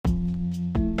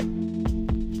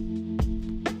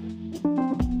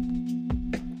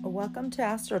Welcome to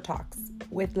Astro Talks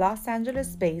with Los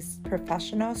Angeles-based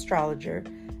professional astrologer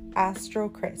Astro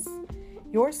Chris,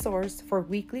 your source for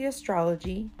weekly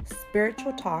astrology,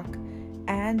 spiritual talk,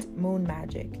 and moon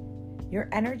magic. Your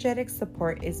energetic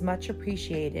support is much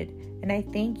appreciated, and I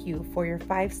thank you for your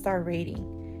 5-star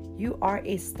rating. You are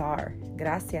a star.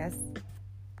 Gracias.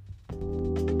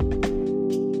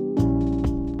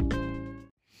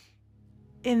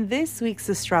 In this week's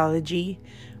astrology,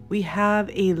 we have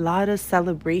a lot of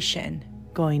celebration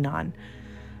going on.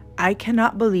 I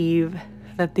cannot believe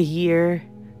that the year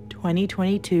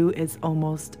 2022 is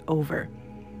almost over.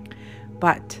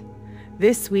 But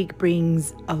this week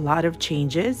brings a lot of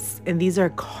changes, and these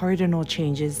are cardinal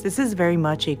changes. This is very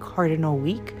much a cardinal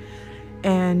week.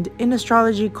 And in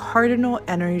astrology, cardinal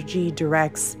energy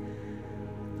directs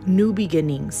new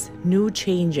beginnings, new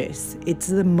changes. It's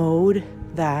the mode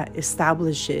that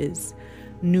establishes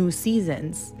new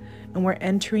seasons. And we're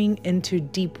entering into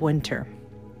deep winter.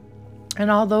 And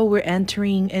although we're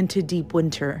entering into deep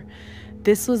winter,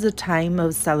 this was a time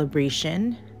of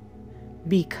celebration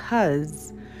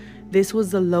because this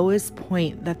was the lowest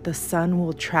point that the sun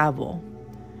will travel.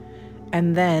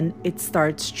 And then it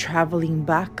starts traveling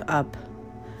back up.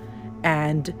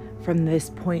 And from this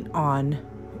point on,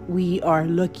 we are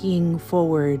looking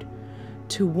forward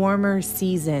to warmer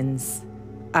seasons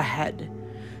ahead.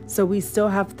 So we still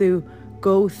have to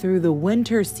go through the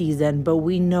winter season, but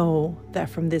we know that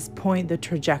from this point, the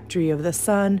trajectory of the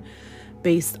sun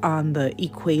based on the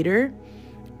equator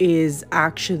is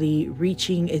actually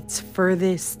reaching its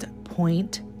furthest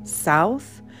point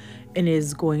south and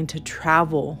is going to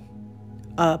travel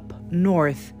up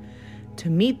north to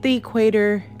meet the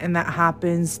equator. And that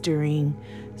happens during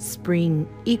spring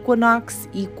equinox,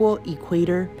 equal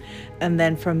equator. And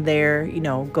then from there,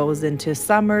 goes into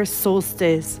summer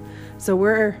solstice. So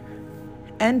we're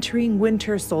entering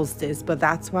winter solstice, but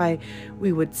that's why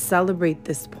we would celebrate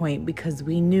this point, because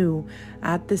we knew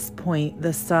at this point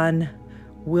the sun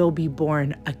will be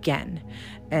born again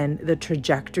and the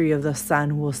trajectory of the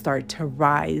sun will start to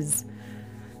rise.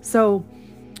 So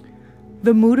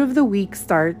the mood of the week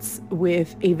starts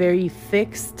with a very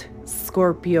fixed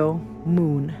Scorpio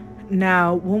moon.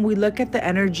 Now, when we look at the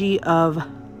energy of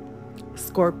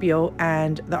Scorpio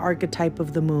and the archetype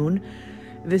of the moon,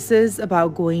 this is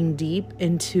about going deep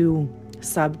into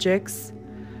subjects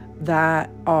that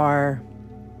are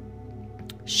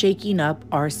shaking up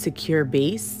our secure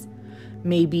base,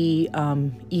 maybe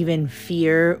even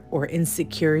fear or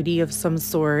insecurity of some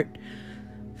sort,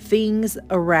 things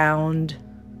around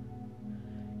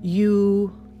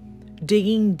you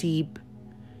digging deep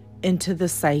into the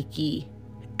psyche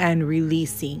and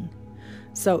releasing.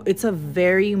 So it's a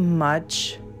very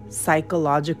much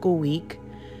psychological week.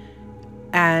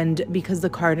 And because the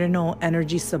cardinal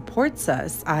energy supports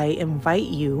us, I invite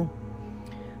you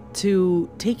to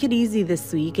take it easy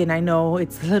this week. And I know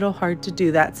it's a little hard to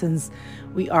do that since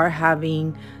we are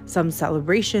having some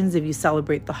celebrations. If you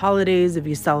celebrate the holidays, if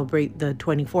you celebrate the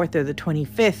 24th or the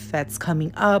 25th, that's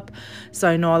coming up. So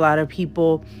I know a lot of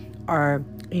people are,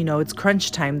 it's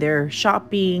crunch time. They're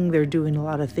shopping, they're doing a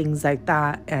lot of things like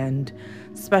that. And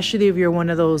especially if you're one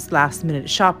of those last minute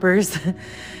shoppers,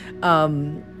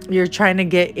 you're trying to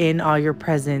get in all your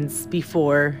presents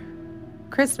before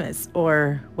Christmas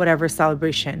or whatever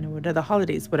celebration, what are the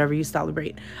holidays, whatever you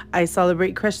celebrate. I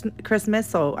celebrate Christmas,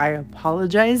 so I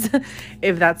apologize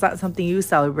if that's not something you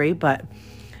celebrate, but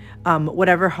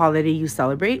whatever holiday you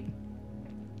celebrate.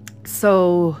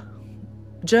 So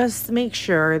just make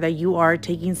sure that you are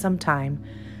taking some time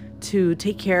to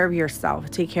take care of yourself,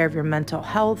 take care of your mental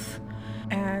health,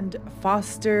 and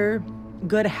foster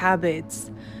good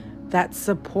habits that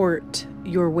support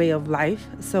your way of life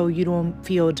so you don't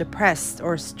feel depressed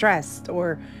or stressed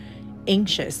or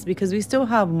anxious, because we still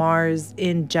have Mars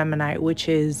in Gemini, which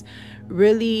is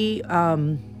really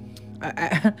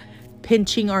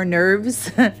pinching our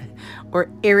nerves or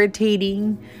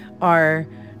irritating our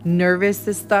nervous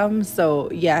system. So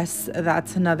yes,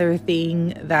 that's another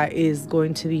thing that is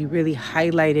going to be really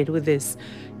highlighted with this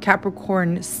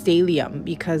Capricorn stellium,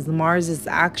 because Mars is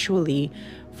actually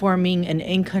forming an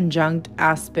inconjunct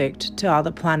aspect to all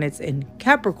the planets in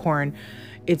Capricorn.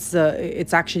 It's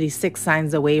actually 6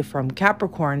 signs away from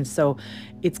Capricorn, so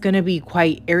it's going to be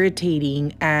quite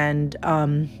irritating, and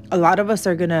a lot of us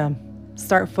are going to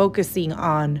start focusing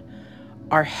on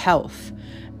our health.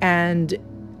 And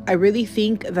I really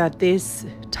think that this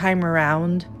time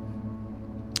around,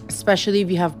 especially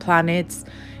if you have planets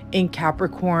in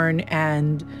Capricorn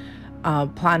and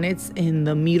planets in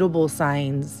the mutable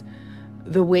signs,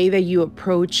 the way that you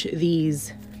approach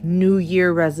these New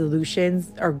Year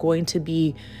resolutions are going to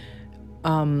be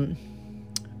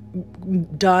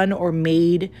done or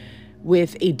made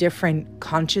with a different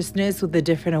consciousness, with a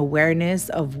different awareness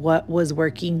of what was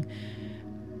working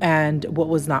and what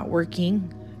was not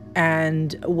working,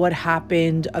 and what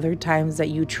happened other times that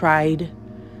you tried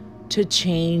to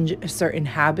change certain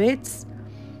habits,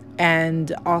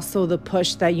 and also the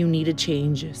push that you need to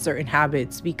change certain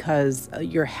habits because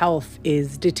your health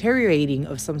is deteriorating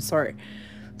of some sort.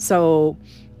 So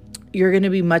you're going to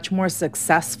be much more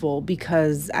successful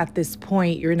because at this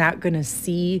point, you're not going to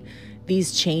see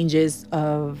these changes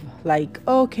of like,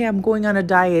 oh, okay, I'm going on a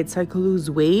diet so I could lose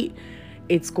weight.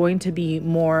 It's going to be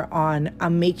more on,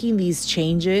 I'm making these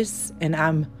changes and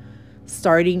I'm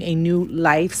starting a new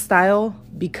lifestyle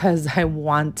because I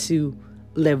want to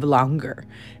live longer,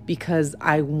 because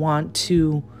I want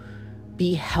to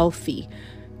be healthy.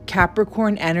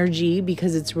 Capricorn energy,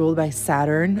 because it's ruled by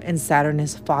Saturn, and Saturn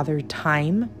is father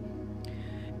time,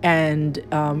 and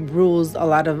rules a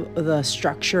lot of the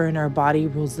structure in our body,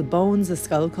 rules the bones, the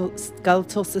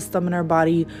skeletal system in our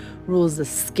body, rules the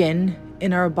skin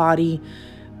in our body,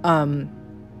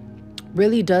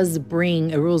 really does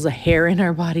bring, it rules the hair in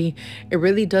our body. It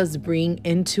really does bring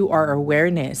into our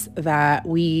awareness that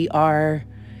we are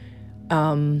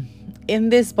in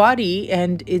this body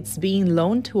and it's being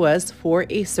loaned to us for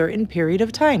a certain period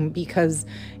of time because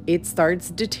it starts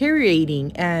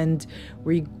deteriorating and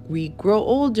we grow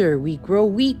older, we grow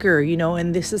weaker,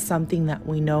 and this is something that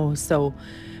we know. So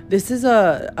this is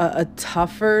a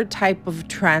tougher type of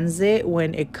transit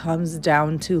when it comes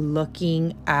down to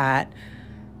looking at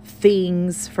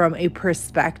things from a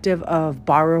perspective of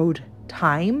borrowed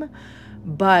time.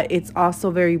 But it's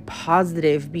also very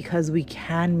positive because we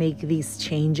can make these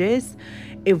changes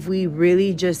if we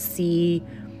really just see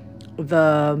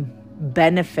the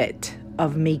benefit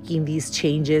of making these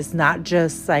changes, not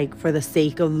just like for the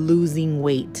sake of losing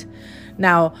weight.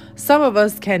 Now, some of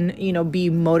us can, be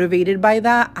motivated by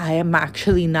that. I am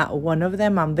actually not one of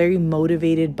them. I'm very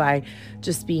motivated by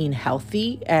just being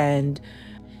healthy and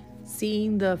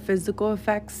seeing the physical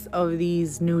effects of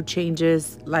these new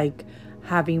changes, like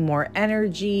having more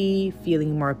energy,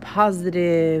 feeling more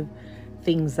positive,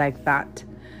 things like that.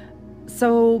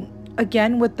 So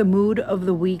again, with the mood of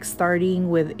the week starting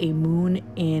with a moon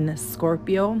in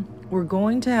Scorpio, we're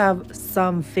going to have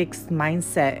some fixed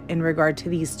mindset in regard to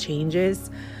these changes,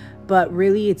 but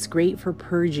really it's great for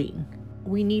purging.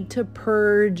 We need to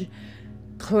purge,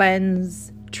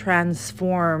 cleanse,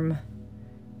 transform,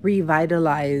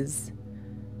 revitalize,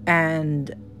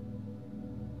 and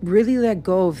really let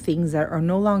go of things that are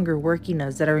no longer working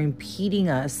us, that are impeding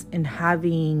us in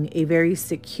having a very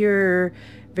secure,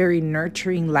 very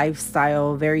nurturing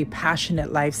lifestyle, very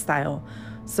passionate lifestyle.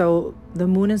 So the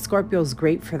moon in Scorpio is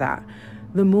great for that.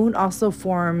 The moon also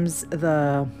forms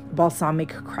the balsamic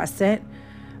crescent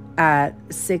at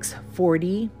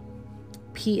 6:40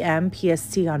 p.m.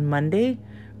 PST on Monday,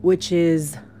 which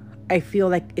is, I feel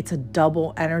like it's a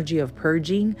double energy of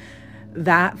purging.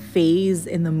 That phase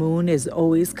in the moon is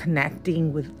always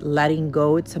connecting with letting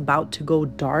go. It's about to go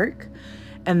dark.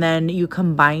 And then you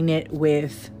combine it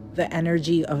with the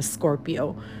energy of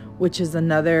Scorpio, which is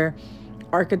another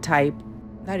archetype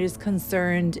that is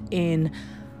concerned in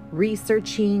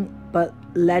researching, but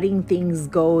letting things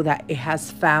go that it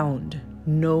has found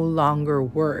no longer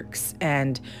works,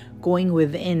 and going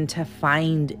within to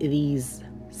find these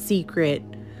secret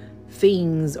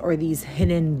things or these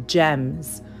hidden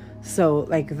gems. So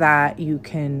like that, you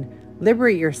can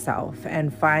liberate yourself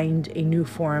and find a new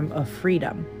form of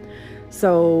freedom.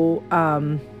 So,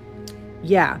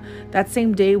 that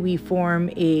same day we form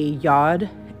a yod,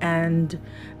 and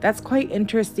that's quite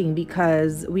interesting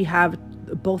because we have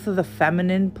both of the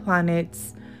feminine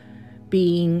planets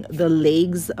being the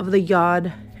legs of the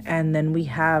yod, and then we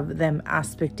have them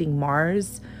aspecting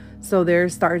Mars. So there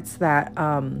starts that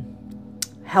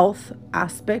health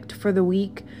aspect for the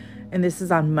week. And this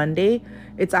is on Monday.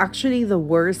 It's actually the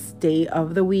worst day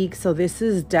of the week. So this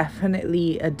is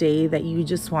definitely a day that you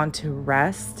just want to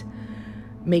rest.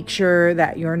 Make sure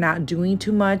that you're not doing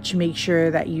too much. Make sure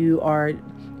that you are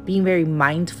being very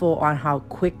mindful on how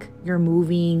quick you're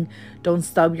moving. Don't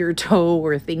stub your toe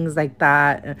or things like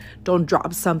that. Don't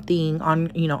drop something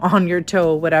on, on your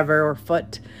toe, whatever, or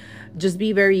foot. Just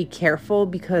be very careful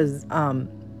because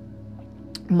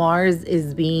Mars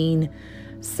is being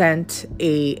sent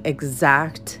a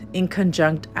exact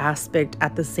inconjunct aspect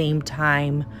at the same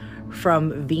time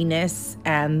from Venus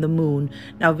and the moon.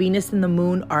 Now, Venus and the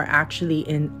moon are actually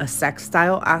in a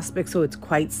sextile aspect, so it's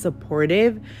quite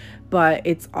supportive, but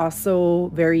it's also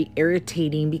very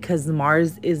irritating because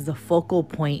Mars is the focal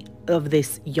point of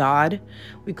this yod.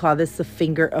 We call this the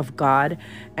finger of God.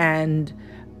 And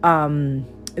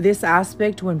this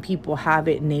aspect, when people have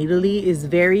it natally, is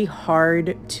very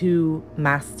hard to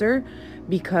master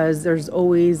because there's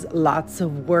always lots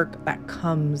of work that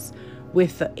comes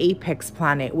with the apex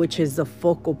planet, which is the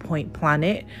focal point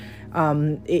planet.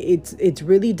 It's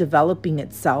really developing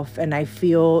itself, and I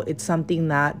feel it's something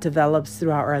that develops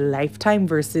throughout our lifetime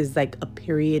versus like a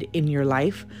period in your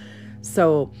life.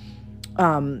 So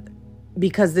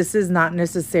because this is not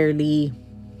necessarily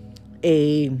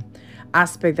a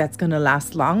aspect that's going to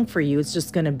last long for you, it's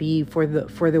just going to be for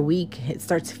the week. It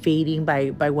starts fading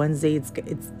by Wednesday.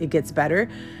 It gets better.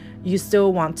 You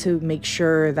still want to make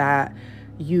sure that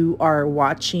you are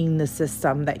watching the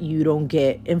system, that you don't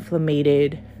get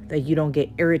inflamed, that you don't get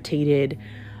irritated.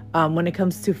 When it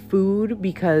comes to food,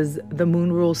 because the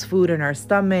moon rules food in our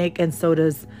stomach, and so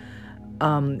does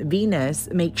Venus,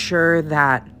 make sure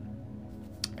that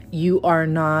you are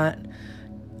not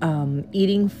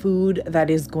eating food that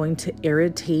is going to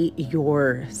irritate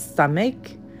your stomach,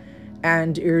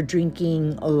 and you're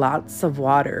drinking lots of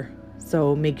water.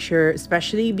 So make sure,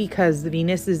 especially because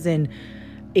Venus is in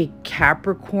a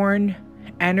Capricorn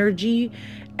energy,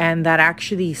 and that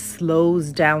actually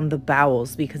slows down the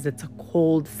bowels because it's a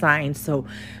cold sign. So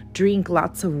drink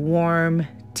lots of warm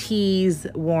teas,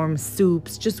 warm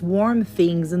soups, just warm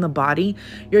things in the body.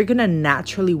 You're gonna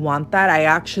naturally want that. I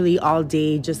actually all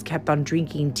day just kept on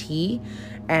drinking tea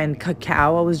and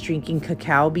cacao. I was drinking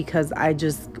cacao because I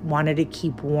just wanted to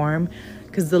keep warm,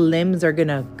 because the limbs are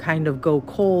gonna kind of go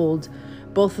cold.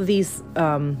 Both of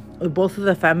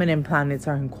the feminine planets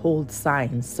are in cold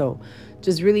signs, so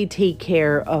just really take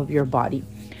care of your body.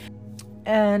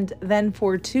 And then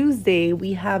for Tuesday,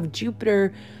 we have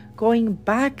Jupiter going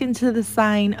back into the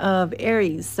sign of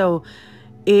Aries. So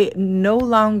it no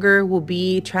longer will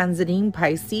be transiting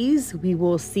Pisces. We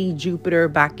will see Jupiter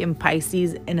back in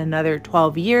Pisces in another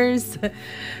 12 years,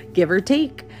 give or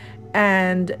take.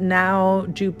 And now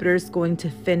Jupiter's going to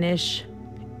finish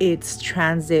its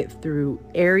transit through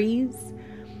Aries.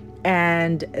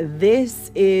 And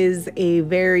this is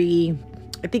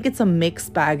I think it's a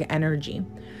mixed bag energy.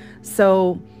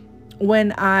 So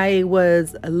when I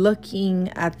was looking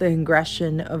at the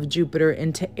ingression of Jupiter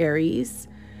into Aries,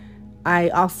 I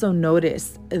also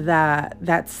noticed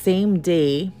that same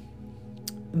day,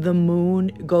 the moon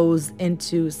goes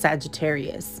into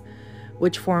Sagittarius,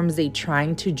 which forms a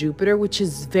trine to Jupiter, which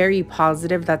is very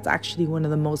positive. That's actually one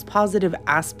of the most positive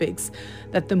aspects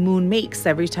that the moon makes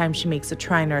every time she makes a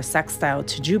trine or a sextile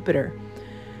to Jupiter.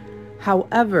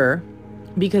 However,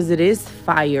 because it is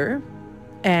fire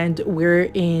and we're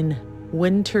in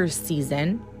winter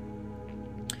season,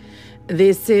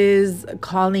 this is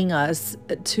calling us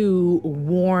to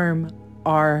warm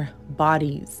our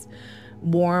bodies,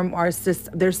 warm our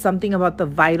system. There's something about the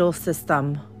vital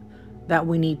system that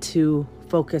we need to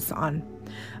focus on.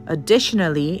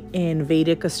 Additionally, in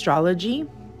Vedic astrology,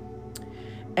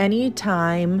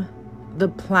 anytime the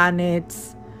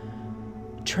planets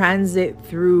transit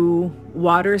through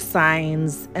water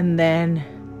signs and then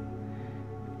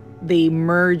they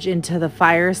merge into the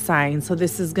fire sign. So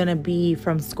this is going to be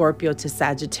from Scorpio to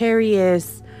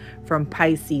Sagittarius, from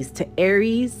Pisces to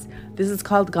Aries. This is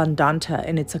called Gandanta,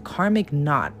 and it's a karmic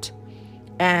knot.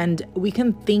 And we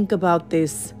can think about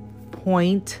this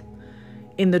point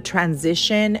in the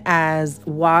transition as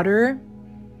water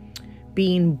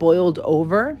being boiled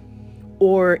over,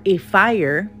 or a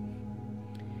fire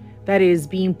that is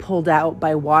being pulled out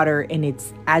by water and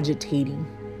it's agitating,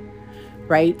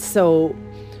 right? So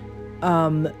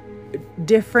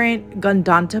different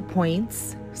Gandanta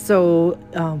points. So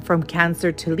from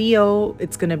Cancer to Leo,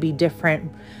 it's going to be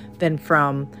different than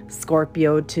from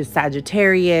Scorpio to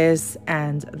Sagittarius,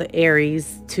 and the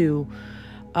Aries to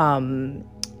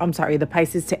the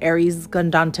Pisces to Aries.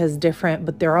 Gandanta is different,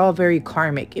 but they're all very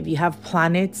karmic. If you have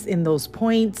planets in those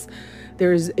points,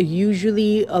 there's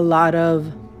usually a lot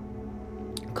of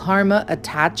karma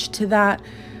attached to that.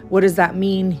 What does that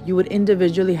mean? You would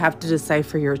individually have to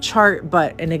decipher your chart,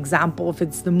 but an example, if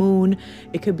it's the moon,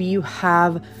 it could be you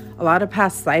have a lot of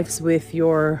past lives with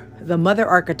the mother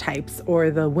archetypes or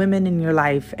the women in your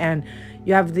life, and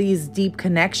you have these deep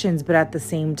connections, but at the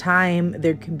same time,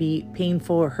 there can be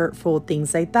painful or hurtful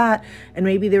things like that. And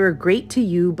maybe they were great to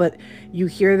you, but you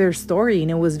hear their story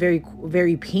and it was very,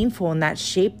 very painful, and that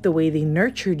shaped the way they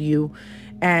nurtured you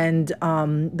and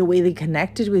the way they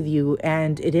connected with you,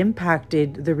 and it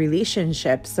impacted the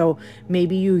relationship. So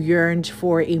maybe you yearned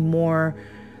for a more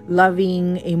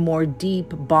loving, a more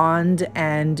deep bond,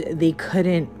 and they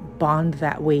couldn't bond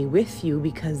that way with you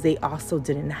because they also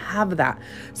didn't have that.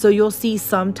 So you'll see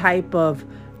some type of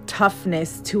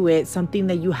toughness to it, something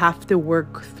that you have to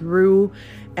work through.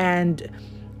 And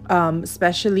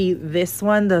especially this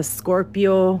one, the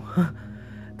Scorpio.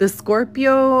 The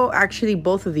Scorpio, actually,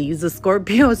 both of these, the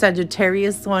Scorpio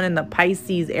Sagittarius one and the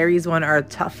Pisces Aries one, are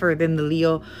tougher than the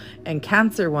Leo and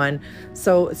Cancer one.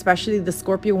 So, especially the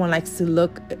Scorpio one likes to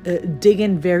dig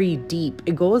in very deep.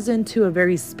 It goes into a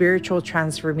very spiritual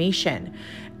transformation,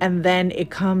 and then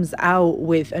it comes out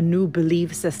with a new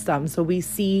belief system. So, we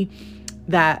see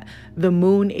that the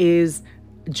moon is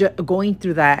going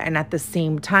through that, and at the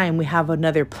same time we have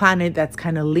another planet that's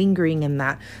kind of lingering in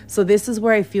that. So this is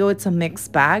where I feel it's a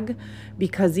mixed bag,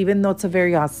 because even though it's a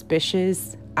very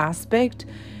auspicious aspect,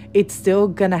 it's still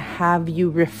gonna have you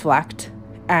reflect,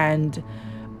 and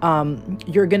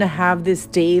you're gonna have this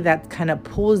day that kind of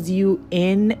pulls you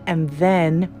in, and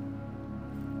then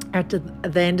at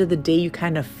the end of the day you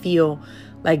kind of feel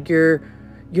like you're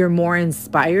more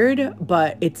inspired.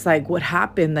 But it's like, what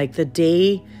happened? Like, the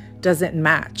day doesn't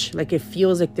match. Like, it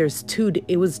feels like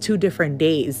it was two different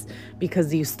days,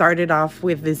 because you started off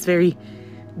with this very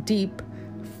deep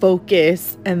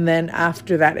focus, and then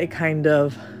after that it kind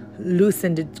of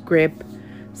loosened its grip.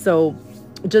 So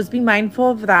just be mindful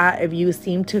of that. If you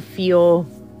seem to feel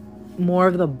more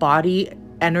of the body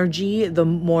energy, the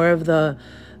more of the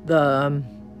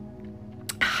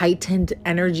heightened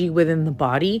energy within the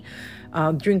body,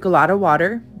 drink a lot of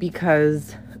water,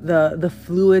 because the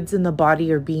fluids in the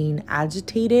body are being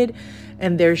agitated,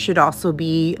 and there should also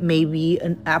be maybe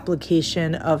an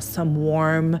application of some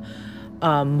warm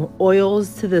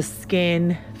oils to the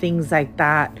skin, things like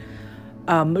that.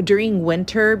 During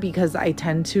winter, because I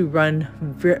tend to run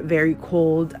very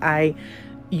cold, I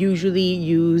usually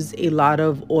use a lot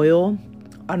of oil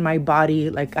on my body.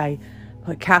 Like, I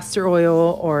put castor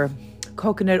oil or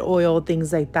coconut oil,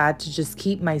 things like that, to just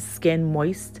keep my skin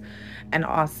moist, and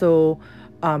also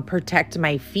protect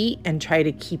my feet and try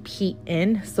to keep heat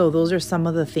in. So those are some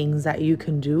of the things that you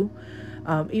can do,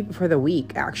 even for the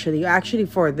week, actually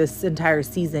for this entire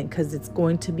season, because it's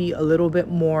going to be a little bit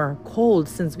more cold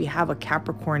since we have a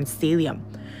Capricorn stellium.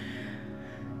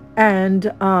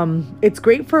 And it's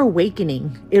great for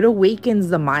awakening. It awakens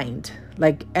the mind.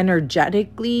 Like,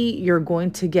 energetically, you're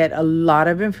going to get a lot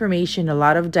of information, a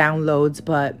lot of downloads,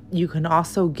 but you can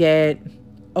also get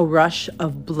a rush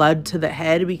of blood to the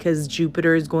head, because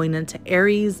Jupiter is going into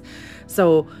Aries.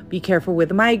 So be careful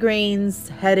with migraines,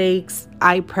 headaches,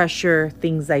 eye pressure,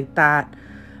 things like that.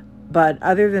 But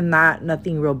other than that,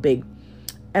 nothing real big.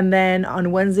 And then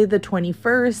on Wednesday the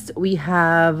 21st, we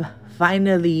have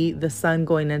finally the sun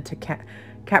going into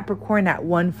Capricorn at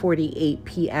 1:48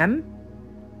 p.m.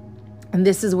 And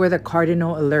this is where the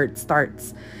cardinal alert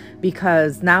starts,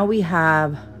 because now we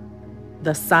have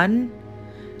the sun,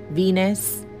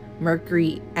 Venus,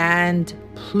 Mercury, and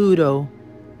Pluto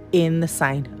in the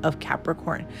sign of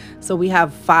Capricorn. So we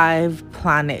have 5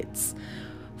 planets,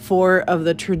 4 of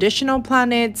the traditional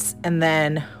planets, and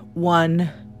then 1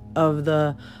 of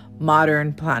the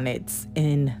modern planets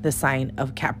in the sign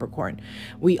of Capricorn.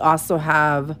 We also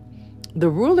have the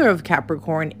ruler of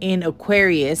Capricorn in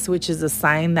Aquarius, which is a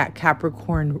sign that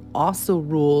Capricorn also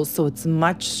rules. So it's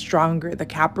much stronger. The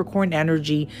Capricorn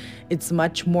energy, it's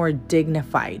much more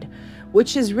dignified,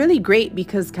 which is really great,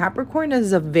 because Capricorn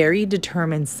is a very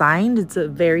determined sign. It's a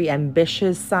very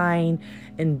ambitious sign,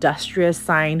 industrious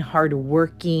sign,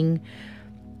 hardworking.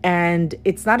 And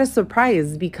it's not a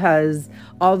surprise, because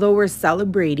although we're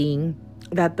celebrating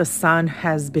that the sun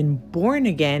has been born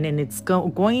again, and it's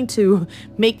going to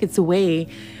make its way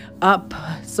up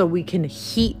so we can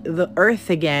heat the earth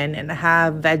again and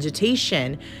have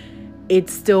vegetation,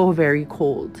 it's still very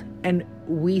cold, and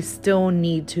we still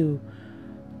need to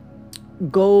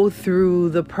go through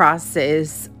the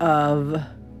process of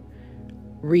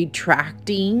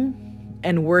retracting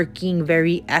and working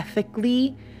very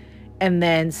ethically, and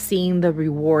then seeing the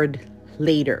reward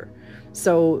later.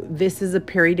 So this is a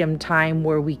period in time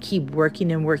where we keep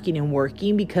working and working and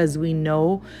working, because we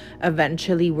know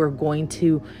eventually we're going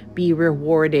to be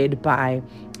rewarded by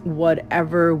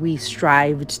whatever we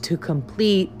strived to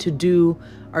complete, to do.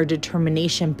 Our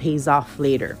determination pays off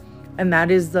later. And that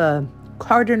is the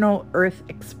cardinal earth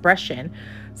expression.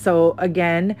 So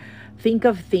again, think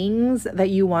of things that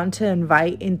you want to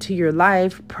invite into your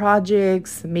life,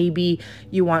 projects. Maybe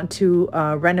you want to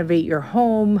renovate your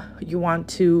home, you want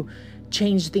to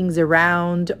change things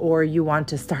around, or you want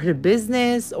to start a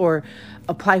business, or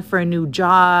apply for a new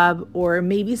job, or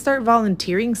maybe start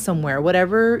volunteering somewhere.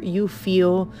 Whatever you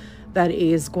feel that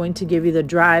is going to give you the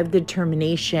drive,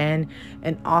 determination,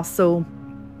 and also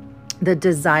the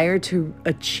desire to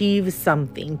achieve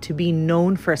something, to be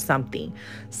known for something.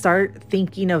 Start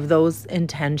thinking of those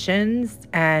intentions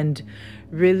and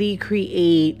really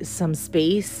create some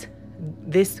space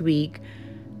this week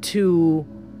to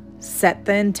set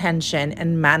the intention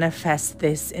and manifest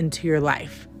this into your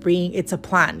life. It's a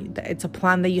plan. It's a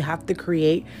plan that you have to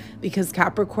create, because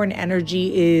Capricorn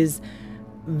energy is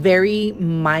very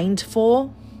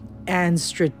mindful and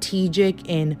strategic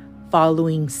in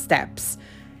following steps.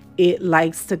 It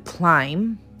likes to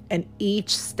climb, and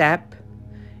each step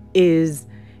is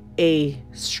a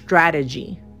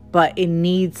strategy, but it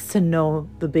needs to know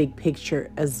the big picture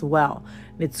as well.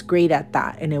 And it's great at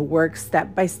that, and it works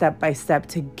step by step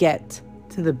to get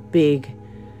to the big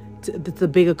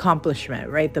accomplishment,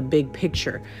 right? The big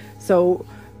picture. So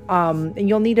and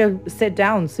you'll need to sit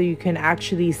down so you can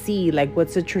actually see, like,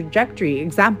 what's the trajectory.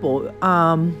 Example,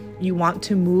 you want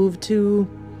to move to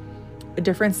a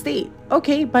different state.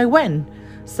 Okay, by when?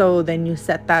 So then you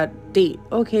set that date.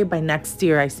 Okay, by next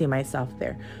year I see myself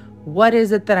there. What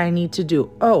is it that I need to do?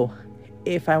 Oh,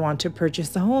 if I want to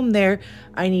purchase a home there,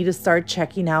 I need to start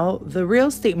checking out the real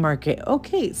estate market.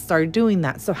 Okay, start doing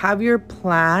that. So have your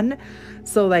plan.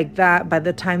 So like that, by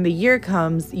the time the year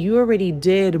comes, you already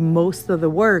did most of the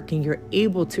work, and you're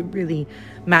able to really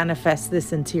manifest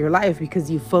this into your life because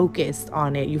you focused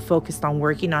on it. You focused on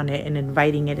working on it and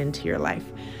inviting it into your life.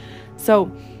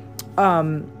 So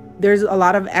there's a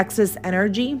lot of excess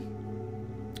energy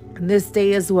this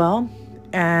day as well.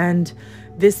 And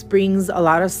this brings a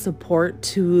lot of support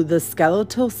to the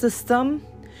skeletal system.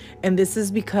 And this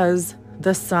is because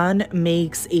the sun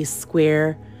makes a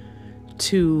square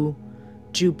to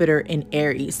Jupiter in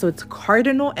Aries. So it's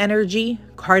cardinal energy,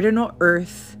 cardinal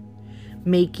earth,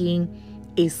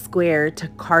 making a square to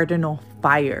cardinal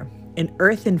fire. And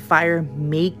earth and fire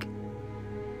make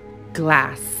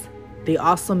glass. They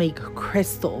also make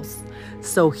crystals.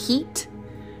 So heat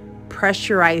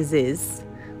pressurizes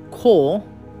coal,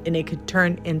 and it could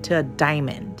turn into a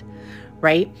diamond,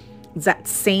 right? It's that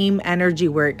same energy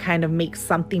where it kind of makes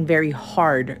something very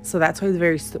hard. So that's why it's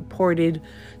very supportive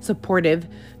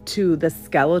to the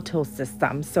skeletal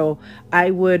system. So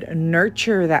I would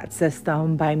nurture that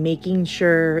system by making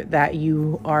sure that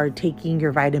you are taking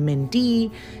your vitamin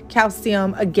D,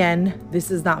 calcium. Again,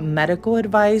 this is not medical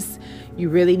advice. You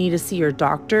really need to see your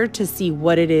doctor to see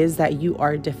what it is that you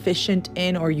are deficient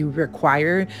in or you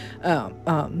require.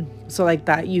 So like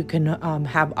that, you can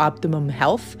have optimum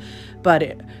health.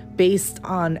 But based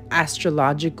on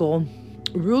astrological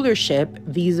rulership,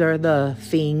 these are the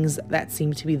things that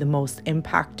seem to be the most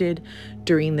impacted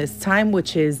during this time,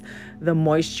 which is the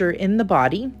moisture in the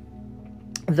body,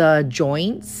 the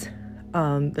joints,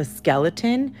 the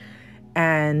skeleton,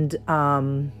 and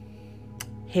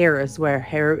hair is where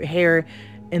hair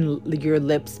and your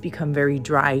lips become very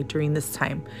dry during this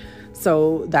time.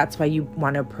 So that's why you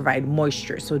want to provide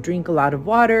moisture. So drink a lot of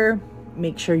water,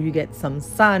 make sure you get some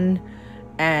sun,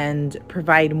 and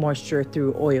provide moisture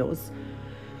through oils.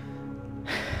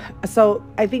 So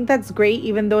I think that's great.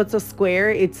 Even though it's a square,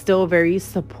 it's still very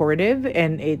supportive,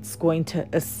 and it's going to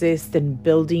assist in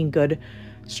building good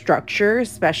structure,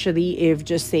 especially if,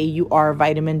 just say, you are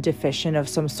vitamin deficient of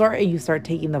some sort and you start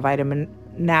taking the vitamin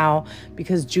now,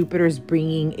 because Jupiter is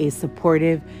bringing a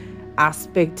supportive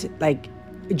aspect. Like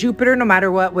Jupiter, no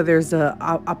matter what, whether there's a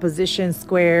opposition,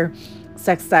 square,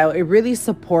 sextile, it really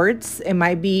supports. It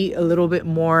might be a little bit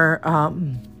more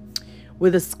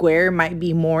with a square, might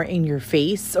be more in your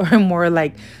face, or more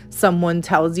like someone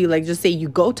tells you, like, just say you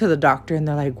go to the doctor and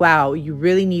they're like, wow, you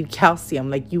really need calcium,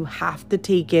 like you have to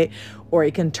take it, or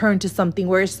it can turn to something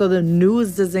worse. So the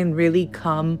news doesn't really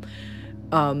come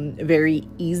very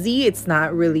easy. It's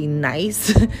not really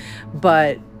nice.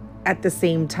 But at the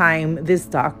same time, this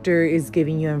doctor is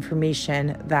giving you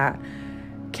information that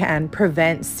can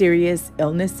prevent serious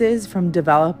illnesses from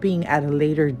developing at a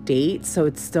later date. So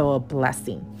it's still a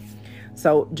blessing.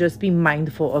 So just be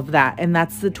mindful of that. And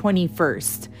that's the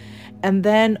 21st. And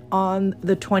then on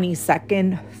the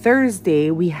 22nd,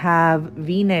 Thursday, we have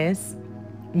Venus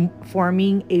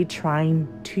forming a trine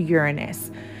to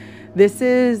Uranus. This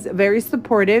is very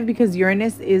supportive because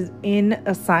Uranus is in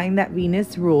a sign that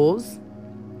Venus rules,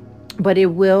 but it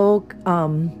will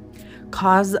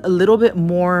cause a little bit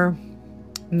more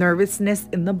nervousness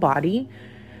in the body,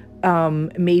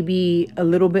 maybe a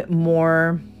little bit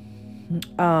more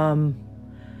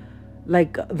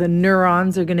like the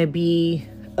neurons are going to be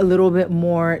a little bit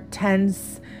more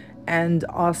tense, and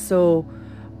also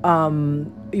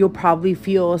you'll probably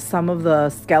feel some of the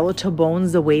skeletal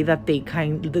bones, the way that they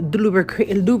the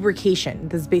lubrication.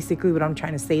 That's basically what I'm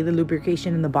trying to say, the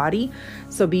lubrication in the body.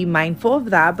 So be mindful of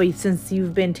that. But since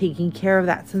you've been taking care of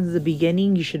that since the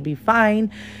beginning, you should be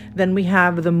fine. Then we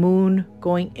have the moon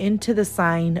going into the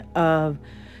sign of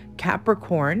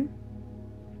Capricorn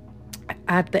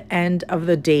at the end of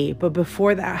the day. But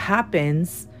before that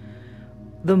happens,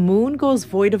 The moon goes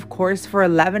void of course for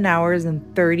 11 hours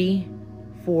and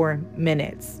 34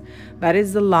 minutes. That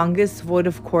is the longest void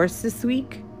of course this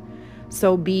week.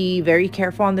 So be very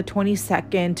careful on the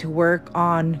 22nd to work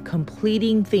on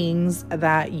completing things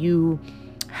that you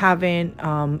haven't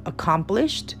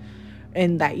accomplished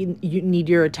and that you need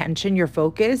your attention, your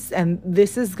focus. And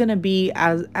this is going to be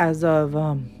as of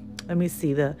let me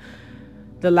see, the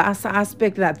last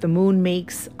aspect that the moon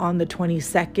makes on the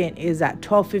 22nd is at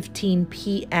 12:15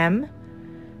 p.m.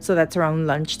 So that's around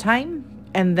lunchtime,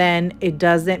 and then it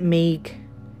doesn't make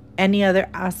any other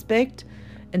aspect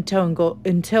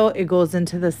until it goes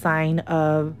into the sign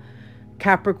of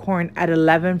Capricorn at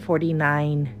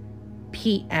 11:49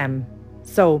 p.m.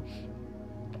 So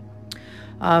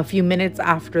a few minutes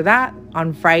after that,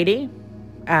 on Friday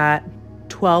at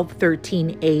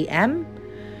 12:13 a.m.,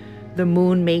 the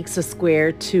moon makes a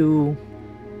square to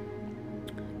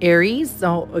Aries.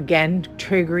 So again,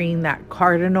 triggering that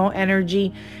cardinal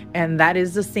energy. And that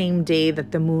is the same day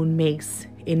that the moon makes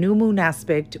a new moon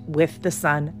aspect with the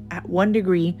sun at 1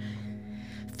 degree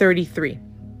 33.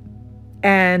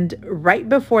 And right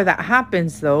before that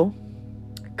happens, though,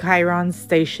 Chiron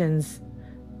stations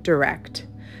direct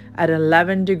at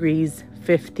 11 degrees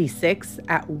 56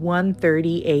 at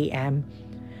 1:30 a.m.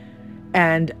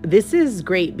 And this is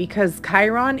great because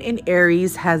Chiron in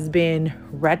Aries has been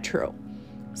retro.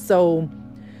 So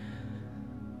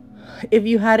if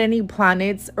you had any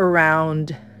planets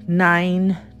around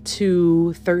 9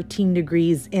 to 13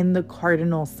 degrees in the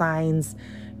cardinal signs,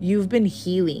 you've been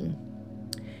healing.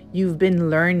 You've been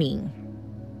learning.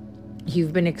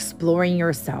 You've been exploring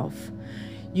yourself.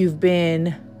 You've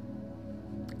been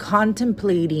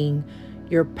contemplating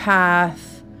your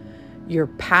path, your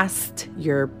past,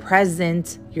 your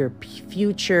present, your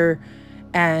future,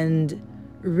 and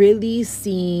really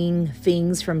seeing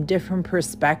things from different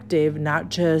perspective, not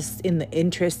just in the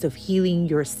interest of healing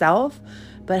yourself,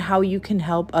 but how you can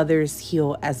help others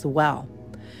heal as well.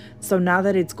 So now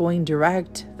that it's going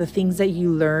direct, the things that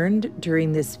you learned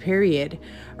during this period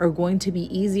are going to be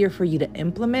easier for you to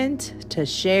implement, to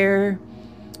share.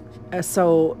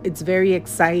 So it's very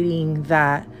exciting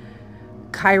that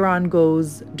Chiron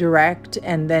goes direct,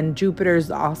 and then Jupiter is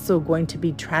also going to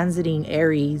be transiting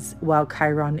Aries while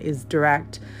Chiron is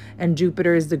direct, and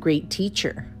Jupiter is the great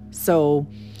teacher. So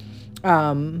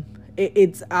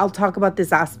I'll talk about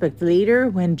this aspect later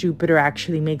when Jupiter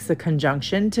actually makes a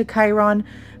conjunction to Chiron,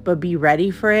 but be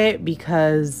ready for it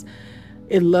because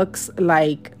it looks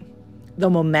like the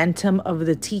momentum of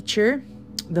the teacher,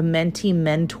 the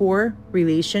mentee-mentor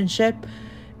relationship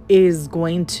is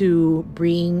going to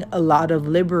bring a lot of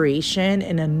liberation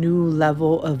and a new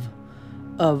level of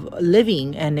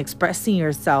living and expressing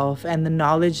yourself, and the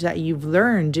knowledge that you've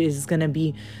learned is going to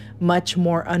be much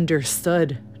more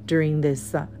understood during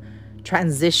this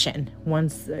transition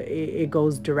once it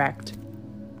goes direct.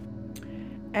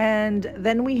 And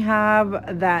then we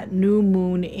have that new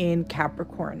moon in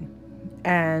Capricorn,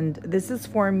 and this is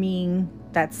forming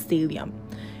that stellium.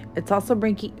 It's also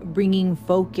bringing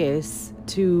focus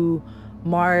to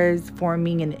Mars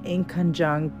forming an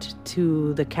inconjunct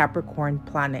to the Capricorn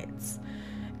planets.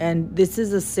 And this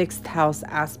is a 6th house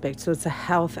aspect, so it's a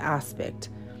health aspect.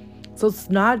 So it's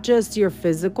not just your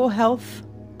physical health,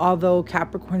 although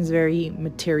Capricorn is very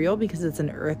material because it's an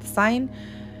earth sign.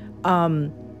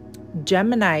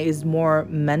 Gemini is more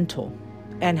mental,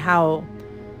 and how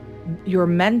your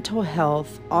mental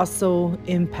health also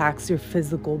impacts your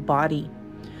physical body.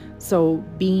 So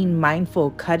being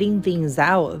mindful, cutting things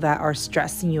out that are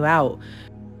stressing you out.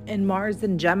 And Mars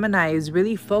in Gemini is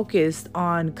really focused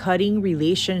on cutting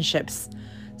relationships,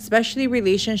 especially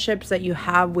relationships that you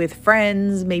have with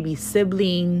friends, maybe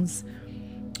siblings,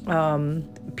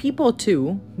 people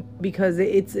too, because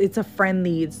it's a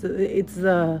friendly, it's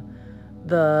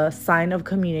the sign of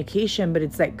communication, but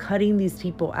it's like cutting these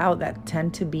people out that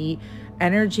tend to be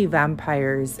energy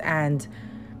vampires and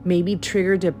maybe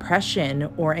trigger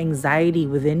depression or anxiety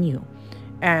within you.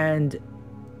 And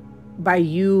by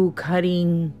you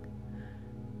cutting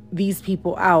these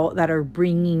people out that are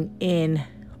bringing in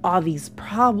all these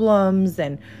problems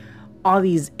and all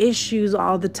these issues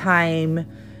all the time,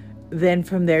 then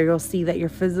from there you'll see that your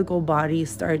physical body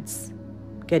starts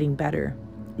getting better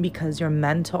because your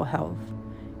mental health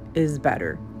is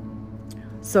better.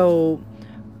 So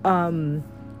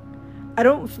I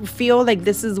don't feel like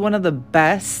this is one of the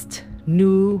best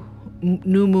new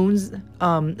moons,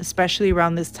 especially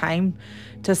around this time,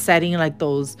 to setting like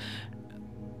those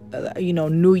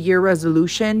New Year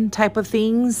resolution type of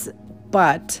things.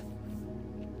 But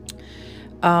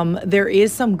there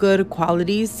is some good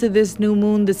qualities to this new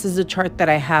moon. This is a chart that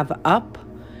I have up.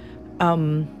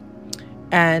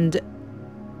 And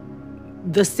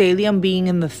the stellium being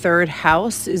in the third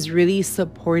house is really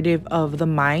supportive of the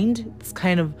mind. It's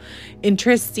kind of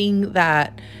interesting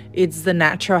that it's the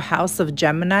natural house of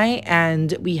Gemini,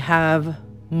 and we have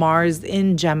Mars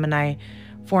in Gemini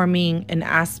forming an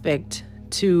aspect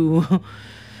to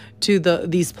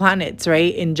these planets,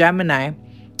 right? In Gemini,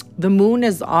 the new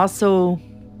moon's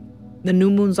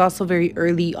also very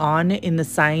early on in the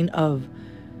sign of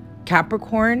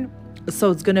Capricorn.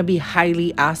 So it's going to be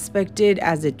highly aspected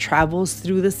as it travels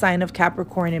through the sign of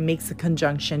Capricorn. It makes a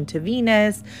conjunction to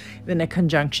Venus, then a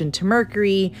conjunction to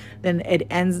Mercury, then it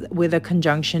ends with a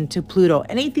conjunction to Pluto.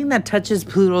 Anything that touches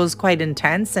Pluto is quite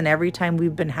intense. And every time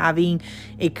we've been having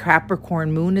a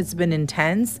Capricorn moon, it's been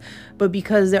intense. But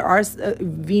because there are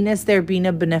Venus there being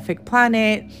a benefic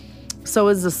planet, so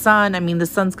is the sun. I mean, the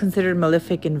sun's considered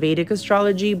malefic in Vedic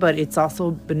astrology, but it's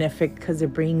also benefic because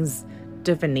it brings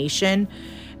divination.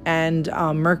 And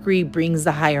Mercury brings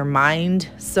the higher mind.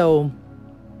 So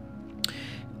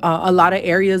a lot of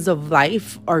areas of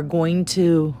life are going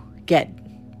to get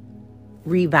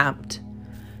revamped.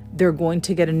 They're going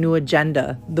to get a new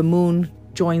agenda. The moon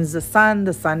joins the sun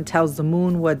tells the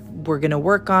moon what we're going to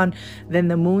work on. Then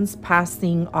the moon's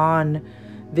passing on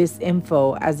this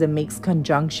info as it makes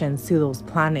conjunctions to those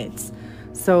planets.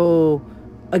 So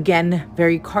again,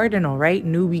 very cardinal, right?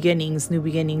 New beginnings, new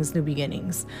beginnings, new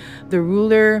beginnings. The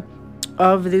ruler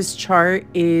of this chart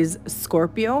is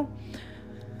Scorpio.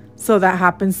 So that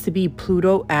happens to be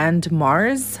Pluto and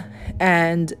Mars.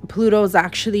 And Pluto is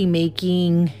actually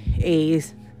making a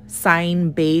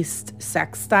sign-based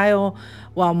sextile,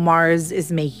 while Mars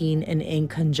is making an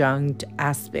inconjunct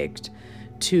aspect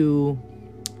to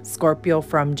Scorpio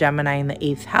from Gemini in the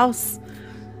 8th house.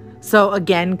 So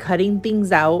again, cutting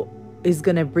things out is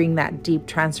going to bring that deep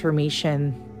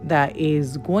transformation that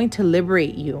is going to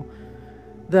liberate you.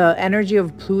 The energy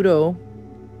of Pluto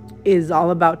is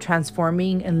all about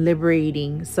transforming and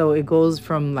liberating. So it goes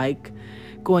from like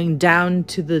going down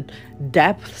to the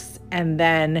depths and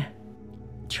then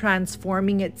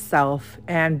transforming itself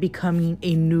and becoming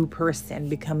a new person,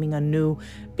 becoming anew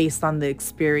based on the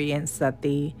experience that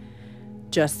they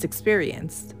just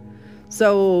experienced.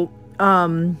 So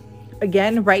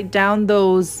again, write down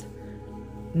those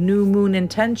new moon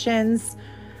intentions.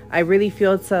 I really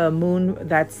feel it's a moon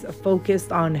that's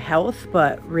focused on health,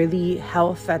 but really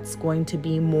health that's going to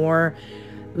be more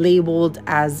labeled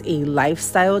as a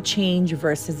lifestyle change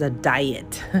versus a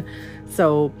diet.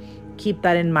 So keep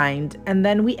that in mind. And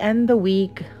then we end the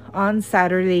week on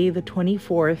Saturday, the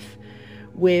 24th,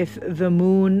 with the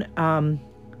moon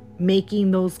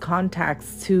making those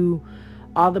contacts to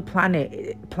all the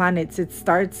planets. It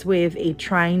starts with a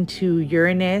trine to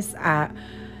Uranus at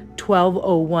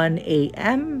 12:01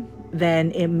 a.m.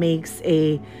 Then it makes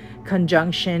a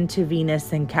conjunction to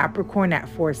Venus and Capricorn at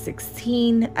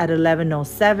 4:16. At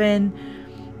 11:07,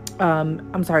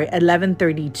 at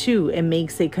 11:32, it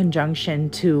makes a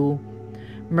conjunction to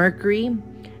Mercury.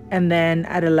 And then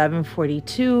at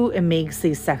 11:42, it makes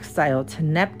a sextile to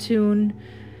Neptune.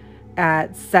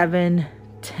 At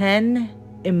 7:10,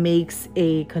 it makes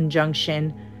a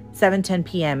conjunction, 7:10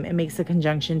 p.m., it makes a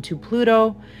conjunction to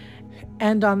Pluto.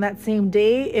 And on that same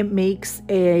day, it makes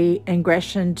a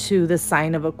ingression to the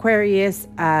sign of Aquarius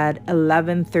at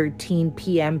 11:13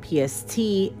 p.m.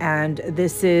 PST. And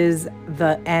this is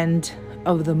the end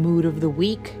of the mood of the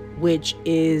week, which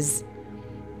is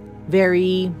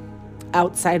very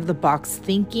outside of the box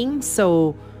thinking.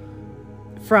 So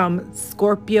from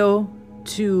Scorpio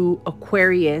to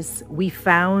Aquarius, we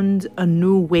found a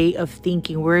new way of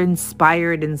thinking. We're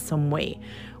inspired in some way.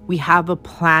 We have a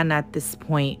plan at this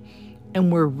point,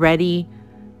 and we're ready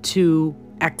to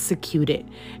execute it.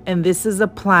 And this is a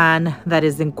plan that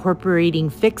is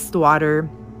incorporating fixed water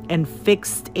and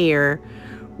fixed air,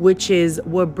 which is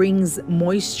what brings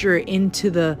moisture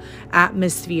into the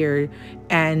atmosphere,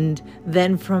 and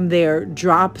then from there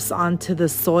drops onto the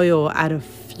soil at a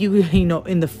few,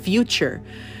 in the future.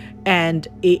 And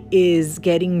it is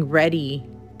getting ready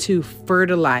to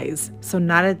fertilize. So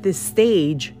not at this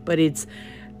stage, but it's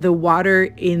the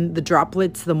water in the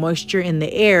droplets, the moisture in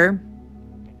the air,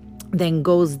 then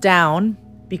goes down,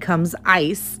 becomes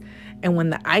ice. And when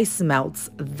the ice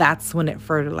melts, that's when it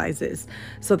fertilizes.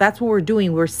 So that's what we're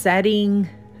doing. We're setting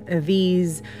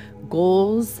these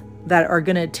goals that are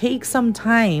going to take some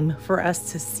time for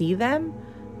us to see them,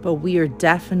 but we are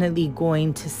definitely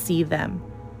going to see them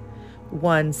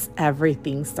once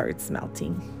everything starts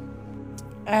melting.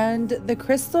 And the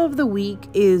crystal of the week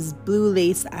is blue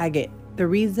lace agate. The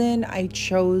reason I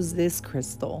chose this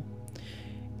crystal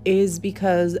is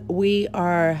because we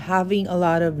are having a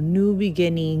lot of new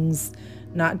beginnings,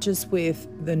 not just with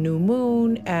the new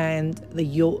moon and the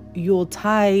Yule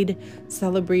tide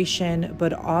celebration,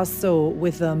 but also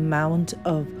with the amount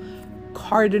of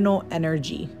cardinal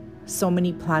energy. So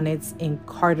many planets in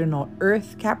cardinal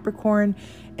Earth, Capricorn,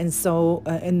 and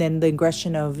then the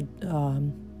aggression of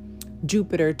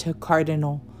Jupiter to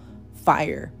cardinal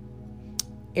fire,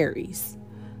 Aries.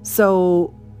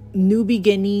 So new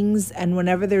beginnings, and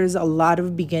whenever there's a lot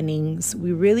of beginnings,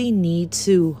 we really need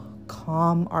to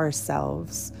calm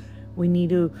ourselves. We need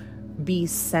to be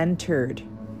centered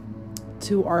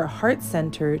to our heart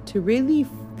center to really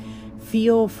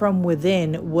feel from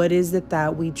within what is it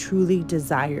that we truly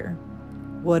desire.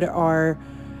 What are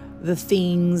the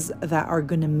things that are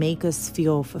going to make us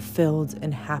feel fulfilled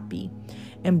and happy?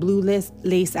 And blue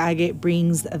lace agate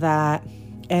brings that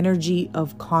energy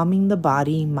of calming the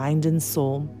body, mind, and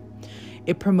soul.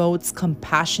 It promotes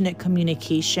compassionate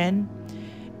communication,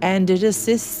 and it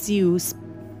assists you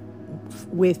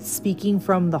with speaking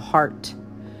from the heart.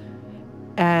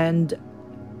 And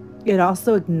it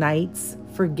also ignites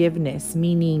forgiveness,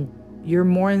 meaning you're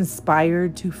more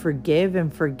inspired to forgive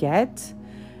and forget,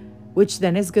 which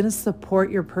then is going to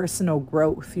support your personal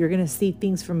growth. You're going to see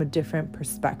things from a different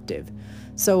perspective.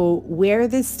 So wear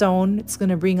this stone. It's going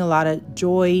to bring a lot of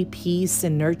joy, peace,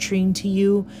 and nurturing to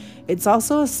you. It's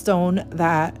also a stone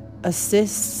that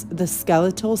assists the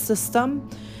skeletal system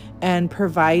and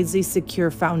provides a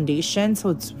secure foundation. So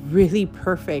it's really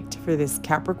perfect for this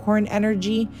Capricorn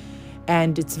energy.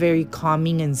 And it's very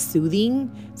calming and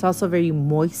soothing. It's also very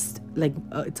moist,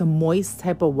 it's a moist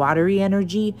type of watery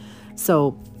energy.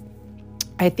 So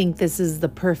I think this is the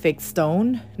perfect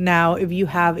stone. Now, if you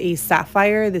have a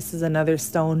sapphire, this is another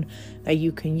stone that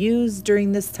you can use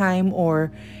during this time,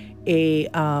 or a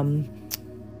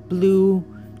blue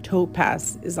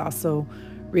topaz is also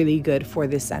really good for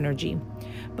this energy.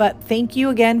 But thank you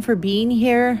again for being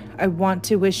here. I want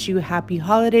to wish you happy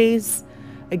holidays.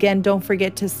 Again, don't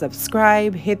forget to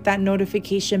subscribe, hit that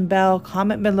notification bell,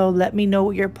 comment below, let me know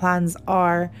what your plans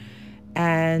are,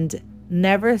 and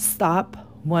never stop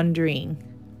wondering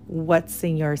what's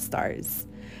in your stars.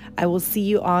 I will see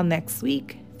you all next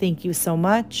week. Thank you so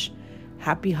much.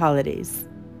 Happy holidays.